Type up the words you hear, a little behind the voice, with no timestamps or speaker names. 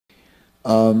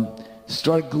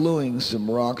Start gluing some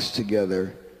rocks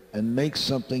together and make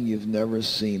something you've never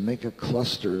seen. Make a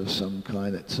cluster of some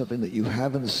kind, something that you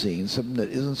haven't seen, something that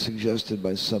isn't suggested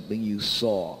by something you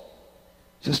saw.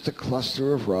 Just a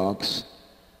cluster of rocks,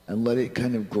 and let it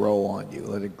kind of grow on you.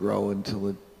 Let it grow until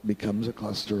it becomes a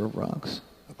cluster of rocks.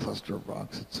 A cluster of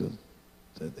rocks.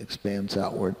 It expands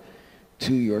outward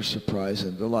to your surprise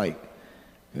and delight.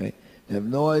 Okay? You have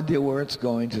no idea where it's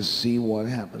going, to see what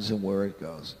happens and where it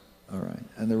goes. All right.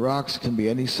 And the rocks can be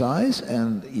any size,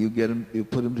 and you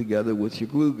put them together with your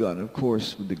glue gun, of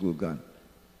course, with the glue gun.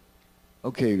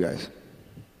 Okay, you guys.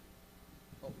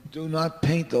 Do not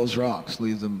paint those rocks.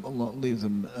 Leave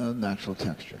them natural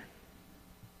texture.